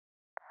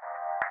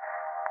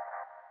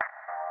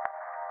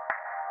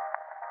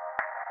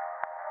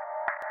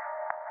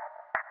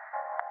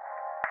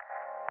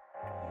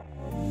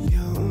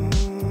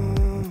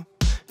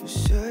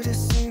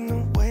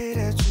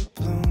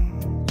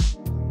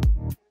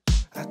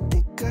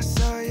like I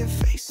saw your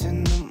face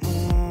in the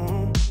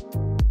moon.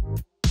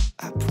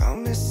 I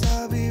promise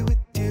I'll be with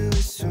you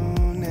as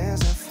soon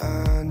as I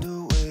find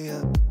a way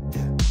up.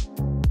 Yeah.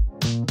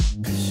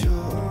 'Cause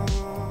you're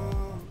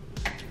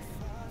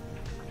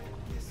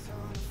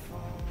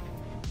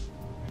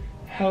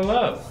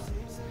Hello.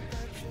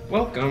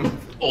 Welcome.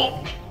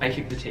 Oh, I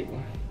kicked the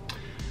table.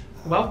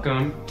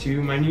 Welcome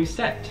to my new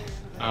set.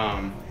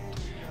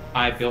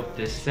 I built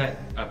this set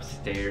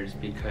upstairs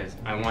because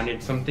I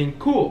wanted something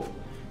cool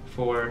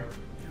for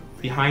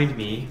behind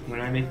me when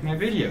I make my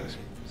videos.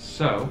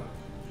 So,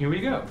 here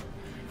we go.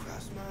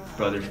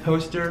 Brother's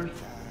poster,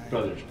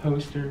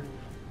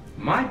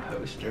 my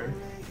poster,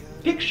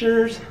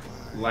 pictures,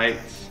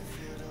 lights.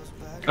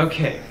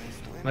 Okay,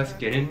 let's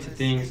get into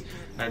things.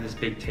 I have this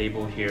big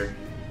table here.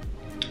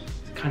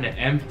 It's kind of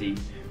empty,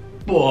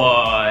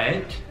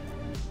 but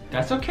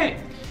that's okay.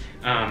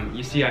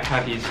 You see I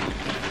have these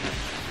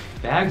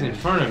bags in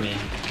front of me.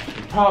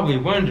 You're probably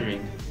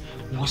wondering,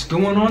 what's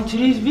going on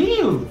today's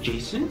video,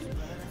 Jason?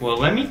 Well,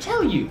 let me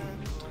tell you.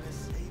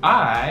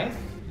 I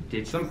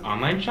did some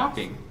online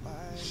shopping.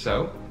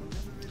 So,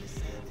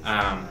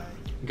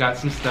 got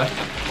some stuff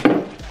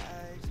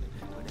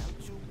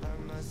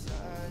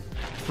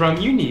from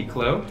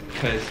Uniqlo,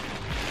 because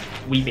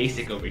we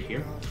basic over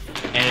here.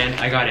 And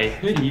I got a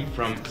hoodie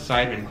from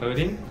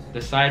Sidemenclothing. The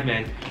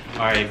Sidemen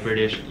are a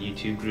British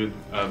YouTube group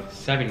of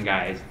 7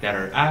 guys that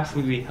are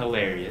absolutely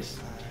hilarious.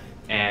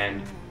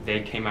 And they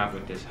came out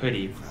with this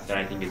hoodie that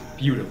I think is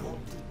beautiful.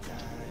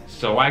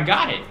 So I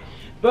got it.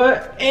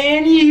 But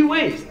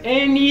anyways,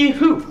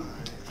 anywho,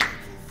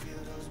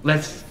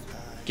 let's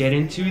get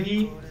into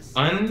the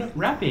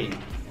unwrapping.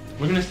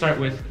 We're gonna start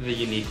with the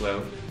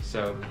Uniqlo.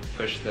 So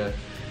push the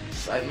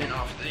Sidemen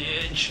off the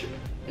edge.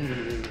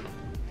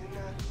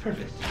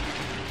 Perfect.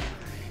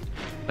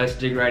 Let's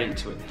dig right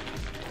into it.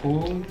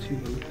 Pull to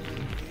both.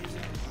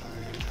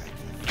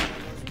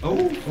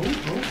 Oh.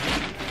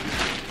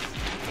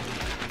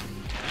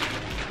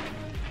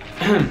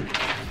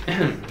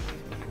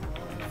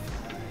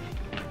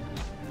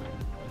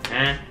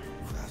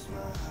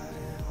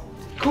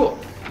 Cool.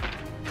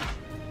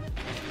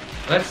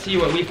 Let's see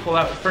what we pull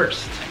out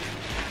first.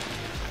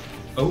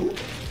 Oh.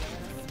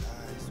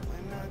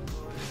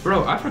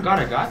 Bro, I forgot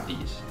I got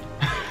these.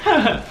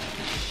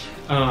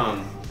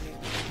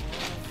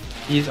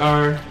 These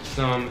are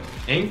some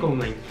ankle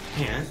length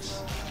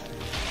pants.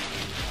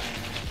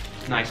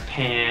 Nice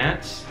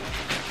pants.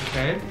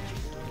 Okay.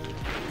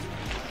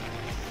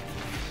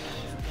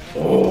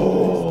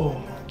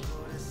 Oh.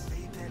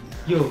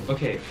 Yo,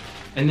 okay.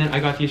 And then I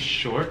got these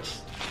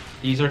shorts.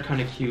 These are kind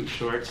of cute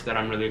shorts that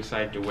I'm really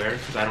excited to wear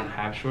because I don't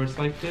have shorts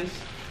like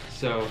this.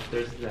 So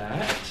there's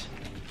that.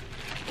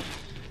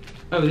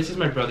 Oh, this is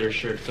my brother's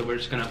shirt, so we're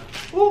just gonna,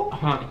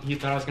 you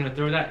thought I was gonna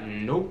throw that?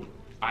 Nope.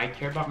 I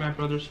care about my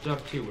brother's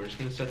stuff too. We're just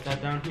gonna set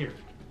that down here.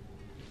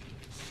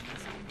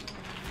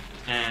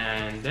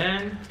 And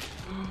then,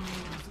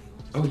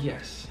 oh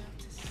yes,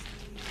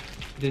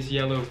 this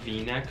yellow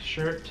V-neck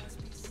shirt.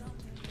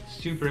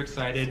 Super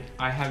excited.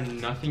 I have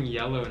nothing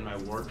yellow in my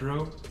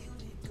wardrobe,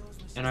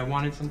 and I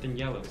wanted something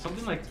yellow.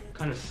 Something like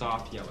kind of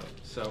soft yellow.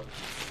 So,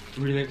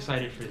 really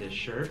excited for this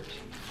shirt.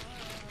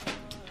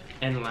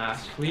 And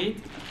lastly,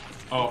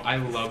 oh, I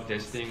love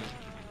this thing.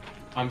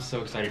 I'm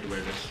so excited to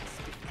wear this.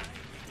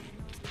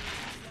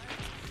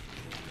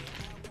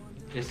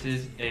 This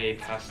is a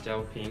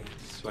pastel pink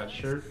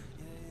sweatshirt.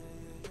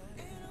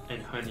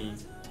 And honey,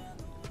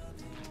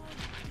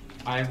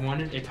 I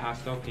wanted a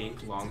pastel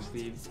pink long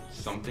sleeve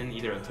something,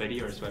 either a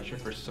hoodie or a sweatshirt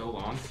for so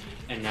long.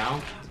 And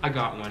now I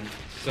got one.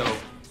 So,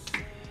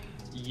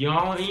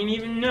 y'all ain't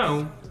even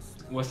know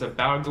what's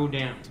about to go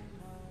down.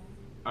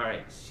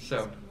 Alright,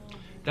 so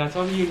that's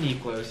all the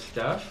Uniqlo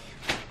stuff.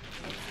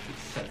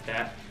 Let's set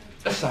that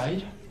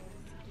aside.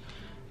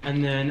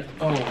 And then,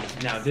 oh,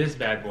 now this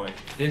bad boy.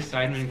 This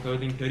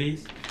Sidemenclothing hoodie.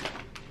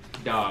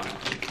 Dog.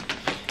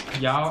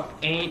 Y'all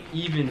ain't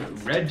even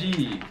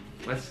ready.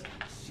 Let's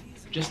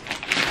just...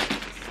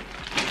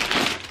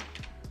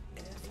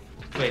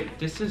 Wait,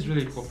 this is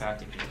really cool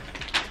packaging.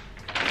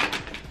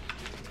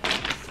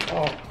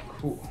 Oh,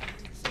 cool.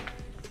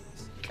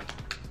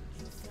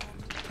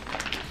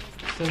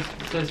 It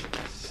says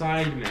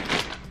Sidemen.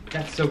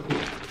 That's so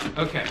cool.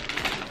 Okay.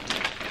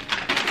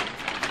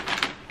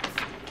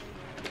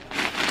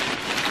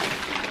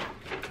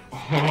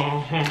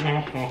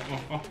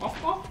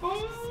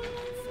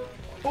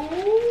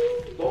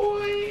 Oh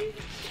boy.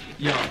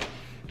 Yo,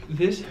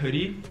 this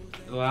hoodie,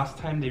 the last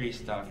time they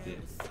restocked it,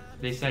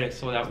 they said it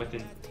sold out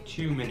within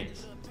 2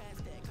 minutes.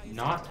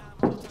 Not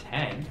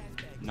 10,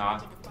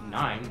 not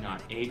 9,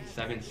 not 8,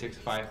 7, 6,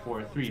 5,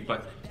 4, 3,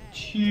 but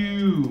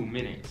 2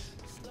 minutes.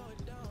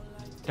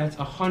 That's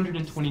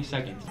 120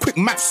 seconds. quick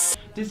maths.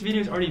 This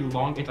video is already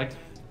long. It's like,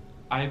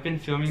 I've been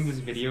filming this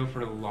video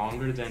for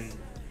longer than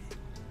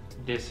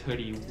this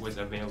hoodie was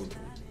available.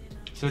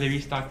 So they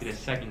restocked it a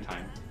second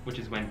time, which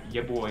is when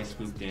your boy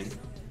swooped in.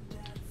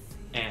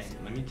 And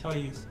let me tell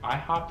you, I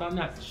hopped on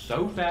that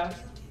so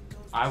fast,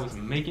 I was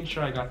making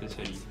sure I got this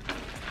hoodie.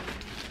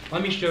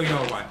 Let me show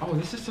y'all why. Oh,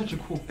 this is such a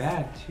cool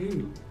bag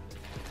too.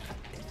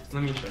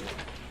 Let me show you.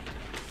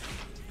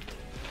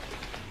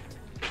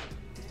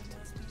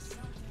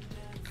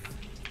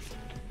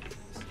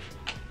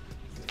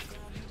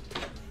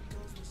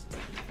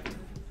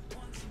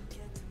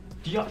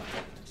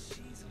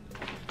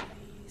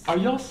 Are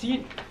y'all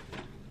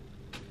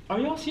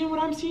seeing what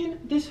I'm seeing?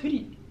 This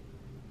hoodie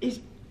is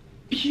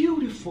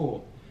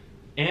beautiful.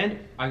 And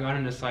I got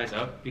in a size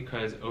up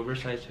because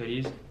oversized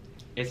hoodies,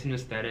 it's an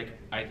aesthetic.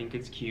 I think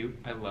it's cute.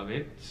 I love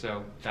it.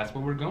 So that's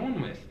what we're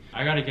going with.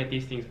 I gotta get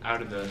these things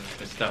out of the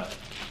stuff.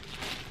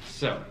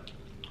 So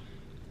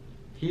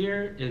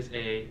here is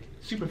a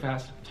super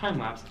fast time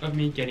lapse of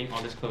me getting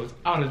all this clothes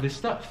out of this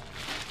stuff.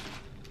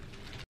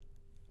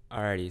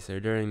 Alrighty, so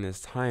during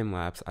this time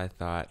lapse, I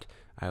thought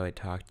I would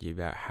talk to you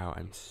about how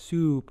I'm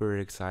super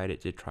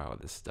excited to try all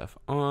this stuff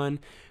on.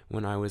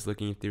 When I was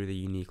looking through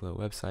the Uniqlo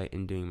website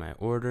and doing my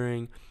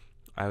ordering,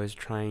 I was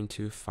trying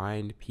to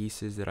find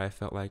pieces that I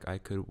felt like I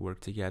could work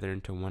together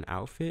into one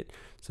outfit.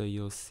 So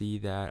you'll see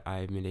that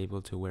I've been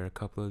able to wear a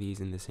couple of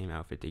these in the same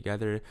outfit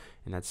together,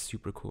 and that's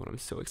super cool. I'm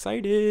so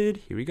excited.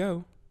 Here we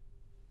go.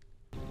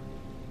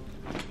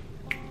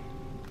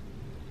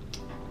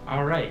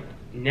 All right,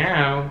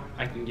 now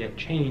I can get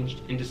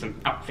changed into some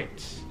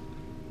outfits.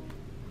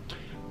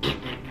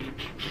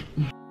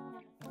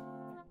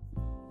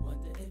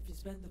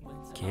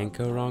 Can't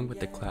go wrong with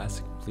the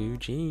classic blue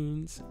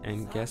jeans.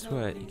 And guess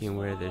what? You can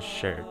wear this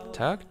shirt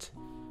tucked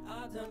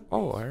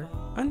or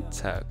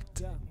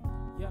untucked.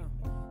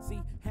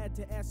 Had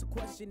to ask a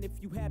question if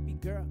you happy,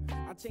 girl.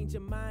 I'll change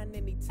your mind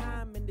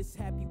anytime in this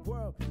happy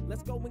world.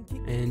 Let's go and kick.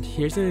 And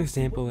here's an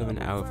example of an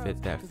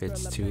outfit that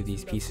fits two of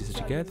these pieces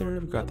together.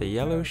 We've got the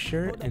yellow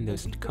shirt and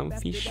those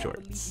comfy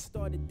shorts.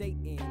 Started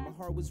dating, my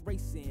heart was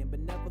racing,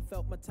 but never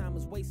felt my time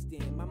was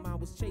wasting. My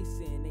mind was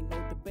chasing, ain't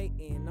no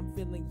debating. I'm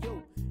feeling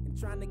you and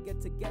trying to get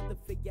together,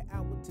 figure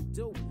out what to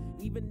do.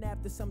 Even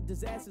after some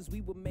disasters,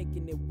 we were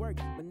making it work.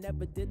 But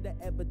never did I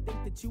ever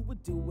think that you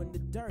would do in the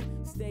dirt.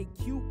 Stay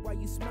cute while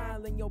you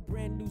smile in your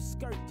brand new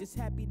skirt. Just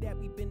happy that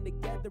we've been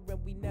together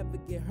and we never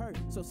get hurt.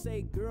 So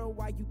say, girl,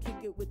 why you kick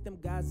it with them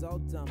guys all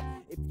dumb?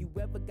 If you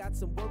ever got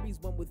some worries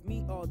when with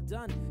me all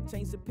done,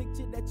 change the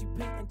picture that you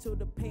paint until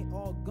the paint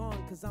all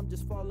gone. Cause I'm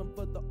just falling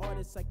for the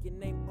artist like your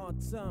name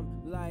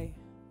Autumn. Like,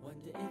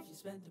 wonder if you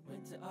spent the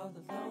winter all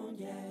alone,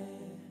 yeah.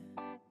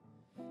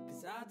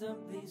 Cause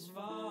autumn leaves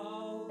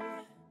fall,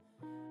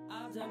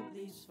 autumn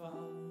leaves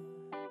fall.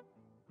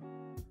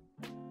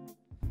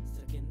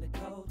 Stuck in the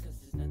cold cause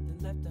there's nothing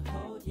left to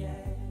hold, yeah.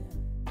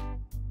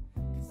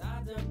 Cause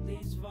autumn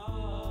leaves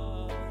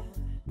fall,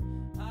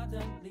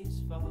 autumn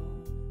leaves fall.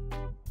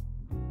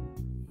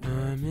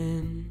 I'm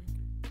in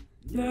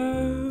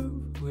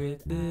love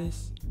with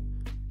this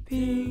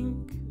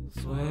pink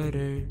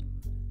sweater.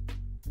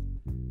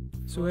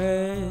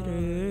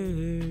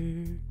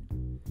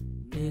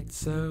 It's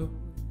so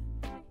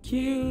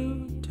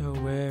cute to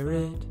wear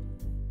it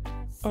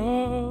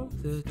all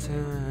the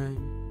time,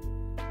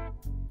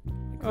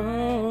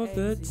 all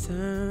the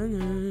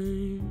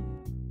time.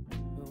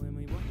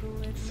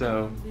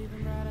 So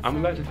I'm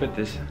about to put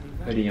this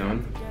hoodie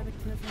on,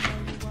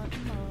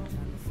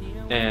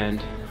 and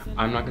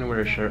I'm not gonna wear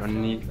a shirt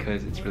underneath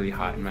because it's really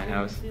hot in my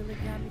house,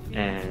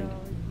 and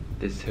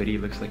this hoodie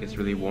looks like it's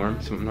really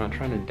warm, so I'm not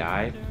trying to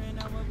die.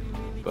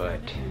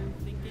 But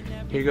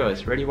here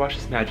goes. Ready? Watch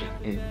this magic.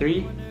 In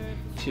 3,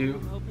 2,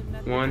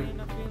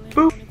 1,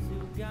 boop!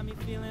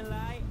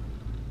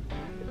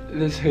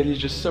 This hoodie is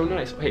just so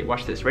nice. Hey,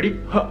 watch this. Ready?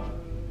 Huh.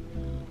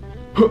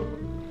 Huh.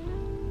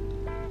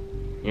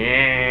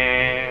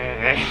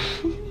 Yeah.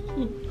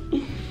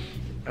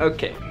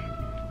 Okay.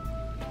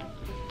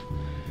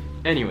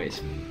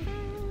 Anyways.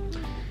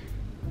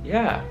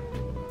 Yeah.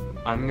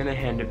 I'm gonna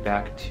hand it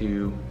back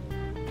to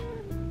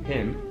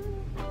him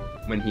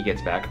when he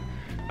gets back.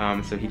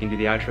 So he can do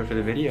the outro for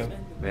the video.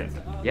 But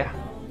yeah.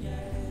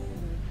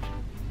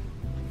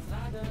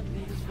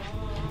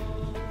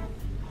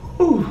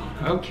 Whew,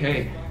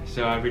 okay,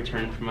 so I've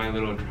returned from my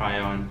little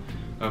try-on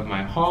of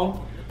my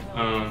haul.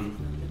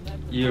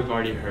 You have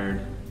already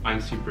heard,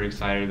 I'm super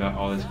excited about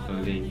all this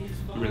clothing.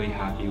 I'm really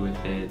happy with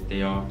it.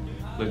 They all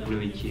look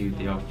really cute.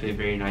 They all fit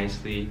very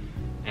nicely,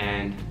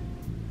 and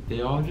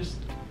they all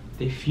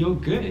they feel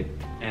good.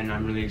 And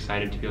I'm really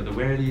excited to be able to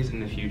wear these in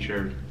the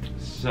future.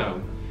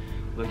 So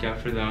look out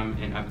for them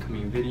in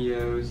upcoming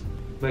videos.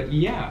 But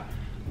yeah,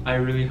 I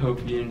really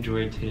hope you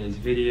enjoyed today's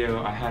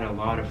video. I had a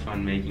lot of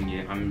fun making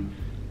it. I'm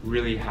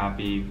really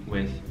happy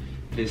with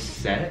this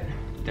set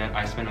that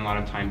I spent a lot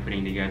of time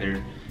putting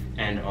together,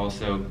 and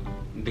also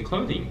the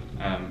clothing.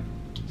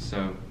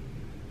 So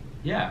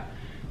yeah,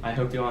 I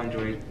hope you all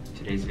enjoyed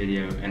today's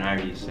video, and I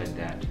already said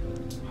that.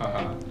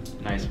 Haha,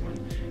 nice one.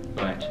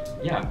 But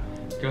yeah,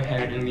 go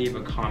ahead and leave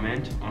a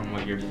comment on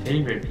what your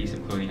favorite piece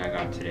of clothing I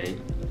got today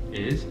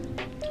is.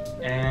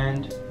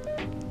 And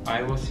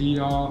I will see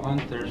y'all on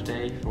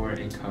Thursday for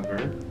a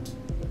cover.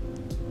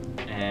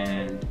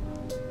 And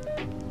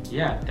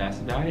yeah, that's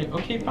about it.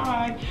 Okay,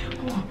 bye.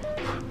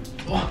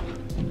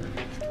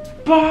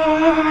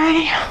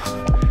 Bye.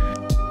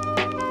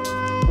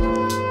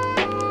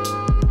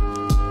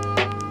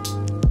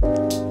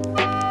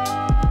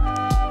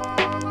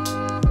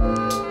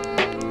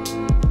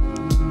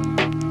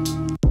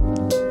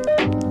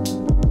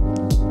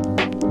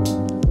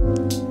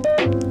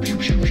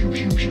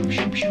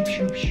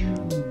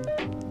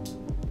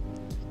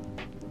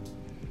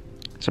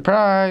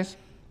 Surprise!